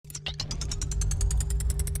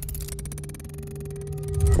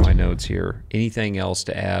notes here. Anything else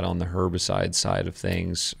to add on the herbicide side of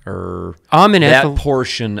things, or that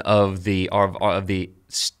portion of the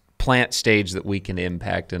plant stage that we can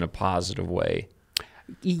impact in a positive way?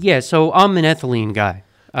 Yeah, so I'm an ethylene guy.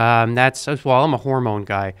 I'm a hormone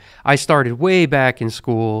guy. I started way back in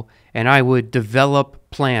school, and I would develop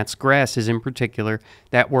plants, grasses in particular,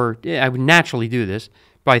 I would naturally do this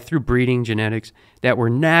through breeding genetics, that were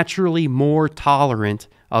naturally more tolerant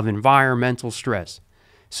of environmental stress.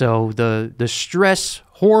 So the stress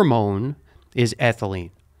hormone is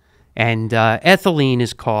ethylene, and ethylene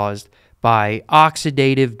is caused by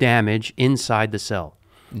oxidative damage inside the cell.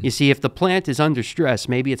 You see, if the plant is under stress,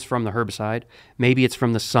 maybe it's from the herbicide, maybe it's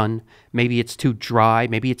from the sun, maybe it's too dry,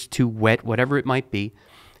 maybe it's too wet, whatever it might be,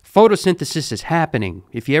 photosynthesis is happening.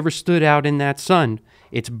 If you ever stood out in that sun,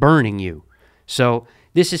 it's burning you. So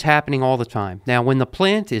this is happening all the time. Now, when the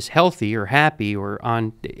plant is healthy or happy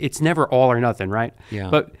it's never all or nothing, right? Yeah.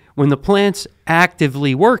 But when the plant's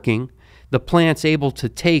actively working, the plant's able to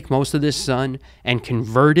take most of this sun and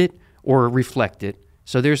convert it or reflect it.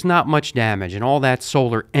 So there's not much damage, and all that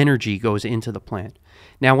solar energy goes into the plant.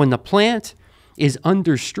 Now, when the plant is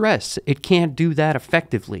under stress, it can't do that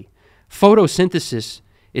effectively. Photosynthesis,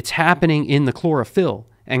 it's happening in the chlorophyll,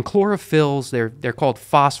 and chlorophylls, they're called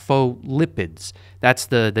phospholipids. That's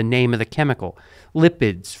the name of the chemical.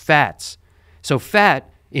 Lipids, fats. So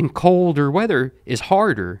fat in colder weather is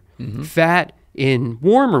harder. Mm-hmm. Fat in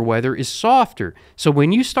warmer weather is softer. So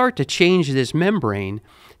when you start to change this membrane,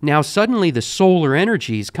 now suddenly the solar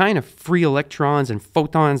energy is kind of free electrons and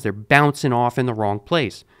photons. They're bouncing off in the wrong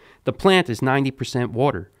place. The plant is 90%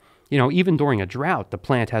 water. Even during a drought, the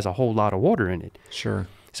plant has a whole lot of water in it. Sure.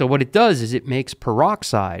 So what it does is it makes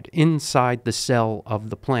peroxide inside the cell of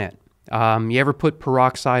the plant. You ever put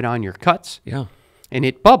peroxide on your cuts? Yeah. And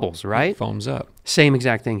it bubbles, right? It foams up. Same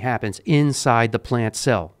exact thing happens inside the plant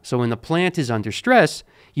cell. So when the plant is under stress,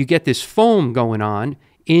 you get this foam going on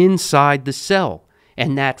inside the cell.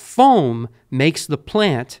 And that foam makes the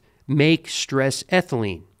plant make stress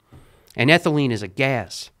ethylene. And ethylene is a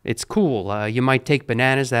gas. It's cool. You might take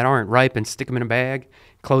bananas that aren't ripe and stick them in a bag,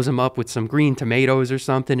 close them up with some green tomatoes or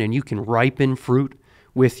something, and you can ripen fruit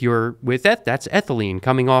with that. That's ethylene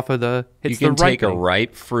coming off of you can take a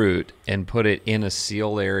ripe fruit and put it in a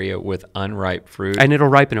sealed area with unripe fruit. And it'll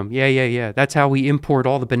ripen them. Yeah. That's how we import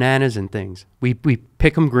all the bananas and things. We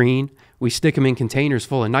pick them green. We stick them in containers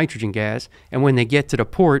full of nitrogen gas, and when they get to the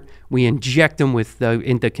port, we inject them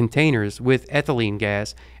into containers with ethylene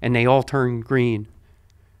gas, and they all turn green,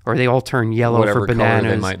 or they all turn yellow Whatever for bananas.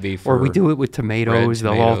 color they might be for or we do it with tomatoes.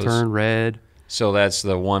 They'll all turn red. So that's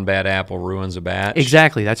the one bad apple ruins a batch?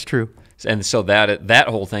 Exactly, that's true. And so that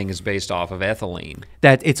whole thing is based off of ethylene.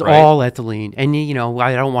 That it's all ethylene. And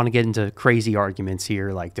I don't want to get into crazy arguments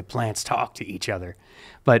here, like the plants talk to each other,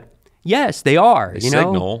 but yes, they are. They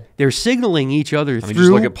signal. They're signaling each other through. Just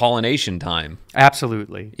look at pollination time.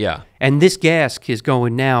 Absolutely. Yeah. And this gas is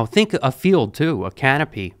going now. Think a field too, a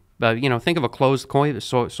canopy. Think of a closed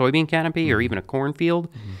soybean canopy or even a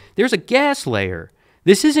cornfield. Mm-hmm. There's a gas layer.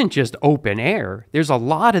 This isn't just open air. There's a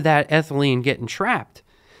lot of that ethylene getting trapped.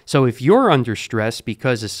 So if you're under stress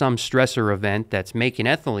because of some stressor event that's making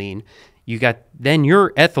ethylene, then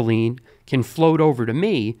your ethylene can float over to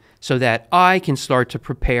me so that I can start to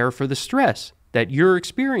prepare for the stress that you're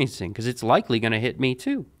experiencing, because it's likely going to hit me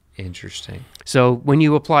too. Interesting. So when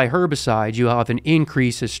you apply herbicide, you have an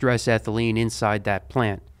increase of stress ethylene inside that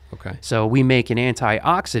plant. Okay. So we make an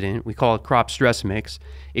antioxidant. We call it crop stress mix.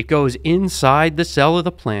 It goes inside the cell of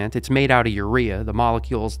the plant. It's made out of urea. The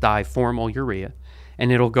molecule's diformal urea.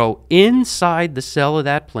 And it'll go inside the cell of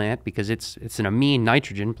that plant because it's an amine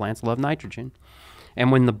nitrogen. Plants love nitrogen.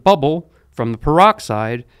 And when the bubble from the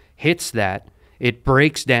peroxide hits that, it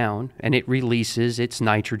breaks down and it releases its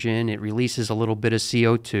nitrogen. It releases a little bit of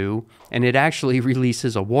CO2, and it actually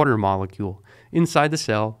releases a water molecule inside the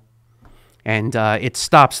cell. And it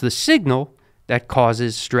stops the signal that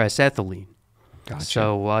causes stress ethylene. Gotcha.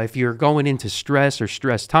 So if you're going into stress or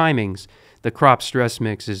stress timings, the crop stress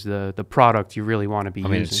mix is the product you really want to be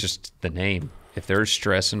using. It's just the name. If there's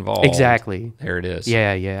stress involved, exactly. There it is.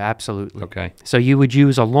 Yeah, absolutely. Okay. So you would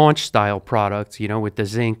use a launch style product, with the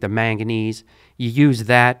zinc, the manganese. You use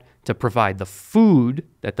that to provide the food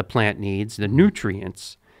that the plant needs, the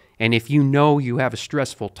nutrients. And if you know you have a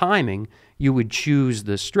stressful timing, you would choose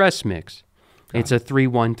the stress mix. It's a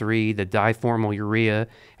 3-1-3, the diformal urea,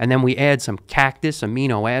 and then we add some cactus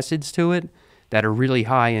amino acids to it that are really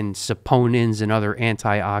high in saponins and other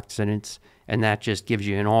antioxidants, and that just gives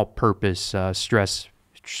you an all-purpose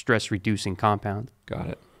stress-reducing compound. Got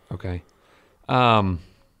it. Okay.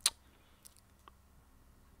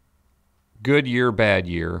 Good year, bad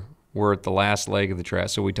year. we're at the last leg of the track.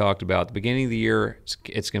 So we talked about the beginning of the year,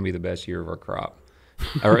 it's going to be the best year of our crop.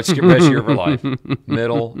 Or it's the best year of our life.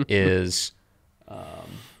 Middle is,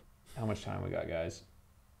 how much time we got, guys?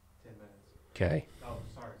 10 minutes. Okay. Oh,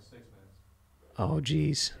 sorry, 6 minutes. Oh,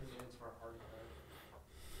 geez.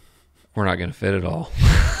 We're not going to fit it all.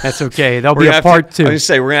 That's okay. There'll be a part 2. I was going to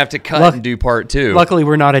say, we're going to have to cut and do part 2. Luckily,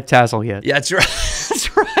 we're not at tassel yet. Yeah, that's right.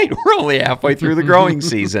 That's right. We're only halfway through the growing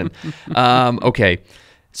season. Okay.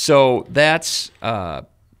 So that's,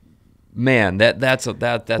 man, that's a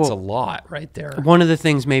lot right there. One of the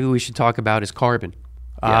things maybe we should talk about is carbon.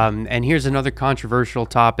 Yeah. And here's another controversial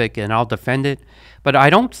topic, and I'll defend it. But I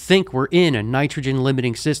don't think we're in a nitrogen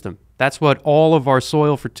limiting system. That's what all of our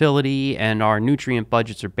soil fertility and our nutrient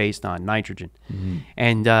budgets are based on, nitrogen. Mm-hmm.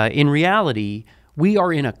 And in reality, we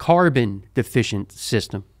are in a carbon deficient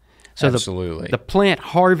system. So Absolutely. The plant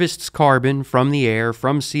harvests carbon from the air,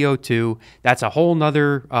 from CO2. That's a whole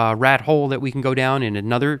nother rat hole that we can go down in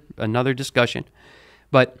another discussion.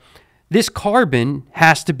 But this carbon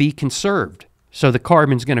has to be conserved. So the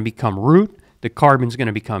carbon's going to become root, the carbon's going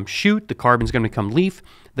to become shoot, the carbon's going to become leaf,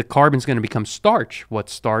 the carbon's going to become starch.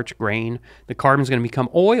 What's starch? Grain. The carbon's going to become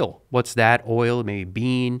oil. What's that? Oil, maybe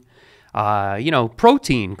bean.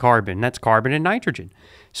 Protein, carbon. That's carbon and nitrogen.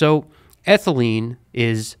 So ethylene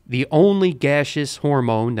is the only gaseous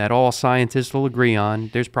hormone that all scientists will agree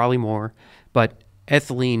on. There's probably more, but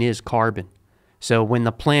ethylene is carbon. So when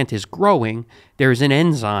the plant is growing, there's an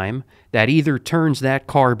enzyme that either turns that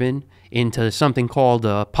carbon into something called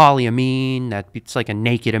a polyamine, that it's like a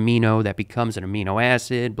naked amino that becomes an amino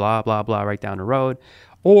acid, blah, blah, blah, right down the road,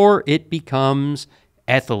 or it becomes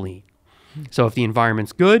ethylene. So if the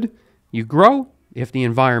environment's good, you grow. If the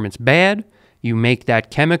environment's bad, you make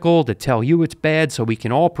that chemical to tell you it's bad so we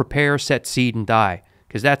can all prepare, set seed, and die,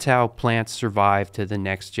 because that's how plants survive to the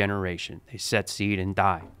next generation. They set seed and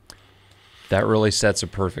die. That really sets a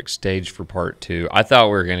perfect stage for part 2. I thought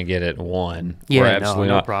we were going to get it in one. Yeah, we're absolutely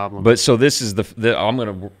no not. problem. But so this is the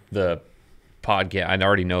podcast. I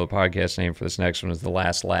already know the podcast name for this next one is The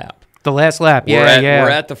Last Lap. The Last Lap, We're yeah. We're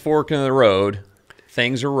at the fork in the road.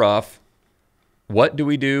 Things are rough. What do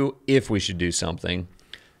we do if we should do something?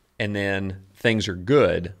 And then things are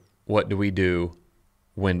good. What do we do?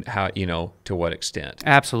 When, how, to what extent?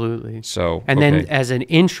 Absolutely. So, and then as an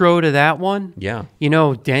intro to that one,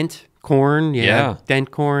 dent corn, dent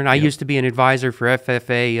corn. I used to be an advisor for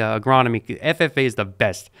FFA agronomy. FFA is the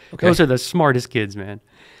best. Okay. Those are the smartest kids, man.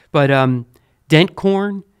 But dent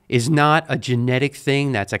corn is not a genetic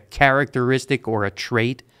thing. That's a characteristic or a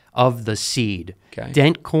trait of the seed. Okay.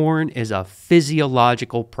 Dent corn is a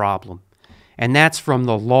physiological problem. And that's from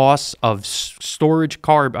the loss of storage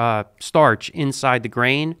starch inside the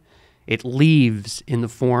grain. It leaves in the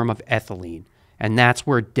form of ethylene. And that's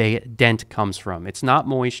where dent comes from. It's not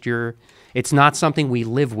moisture. It's not something we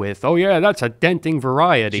live with. Oh, yeah, that's a denting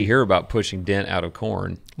variety. Did you hear about pushing dent out of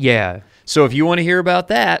corn? Yeah. So if you want to hear about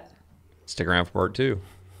that, stick around for part 2.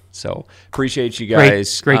 So appreciate you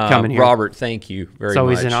guys. Great coming here. Robert, thank you very much. It's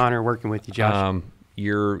always an honor working with you, Josh.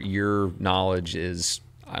 Your knowledge is,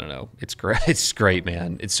 I don't know, it's great. It's great,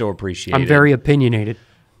 man. It's so appreciated. I'm very opinionated.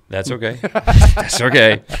 That's okay. That's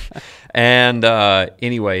okay. And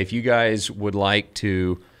anyway, if you guys would like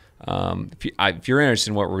to, if you're interested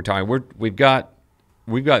in what we're talking, we've got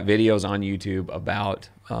videos on YouTube about.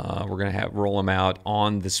 We're gonna roll them out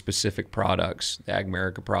on the specific products, the Ag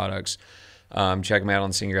America products. Check them out on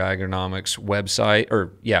the Singular Agronomics website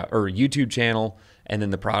or YouTube channel, and then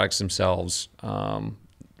the products themselves.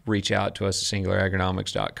 Reach out to us at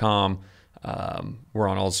singularagronomics.com. We're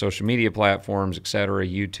on all social media platforms, etc.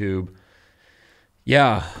 YouTube.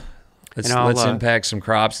 Yeah, let's impact some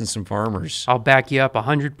crops and some farmers. I'll back you up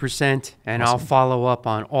 100%, and awesome. I'll follow up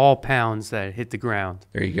on all pounds that hit the ground.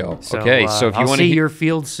 There you go. So, okay, so if you want to see your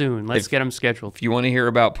field soon, let's get them scheduled. If you want to hear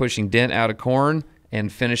about pushing dent out of corn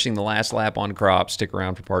and finishing the last lap on crops, stick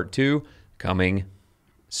around for part 2, coming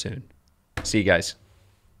soon. See you guys.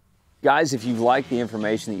 Guys, if you've liked the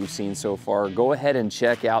information that you've seen so far, go ahead and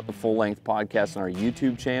check out the full-length podcast on our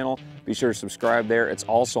YouTube channel. Be sure to subscribe there. It's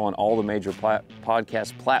also on all the major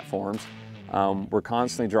podcast platforms. We're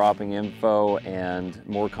constantly dropping info and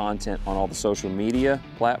more content on all the social media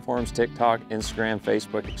platforms, TikTok, Instagram,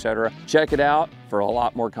 Facebook, etc. Check it out for a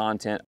lot more content.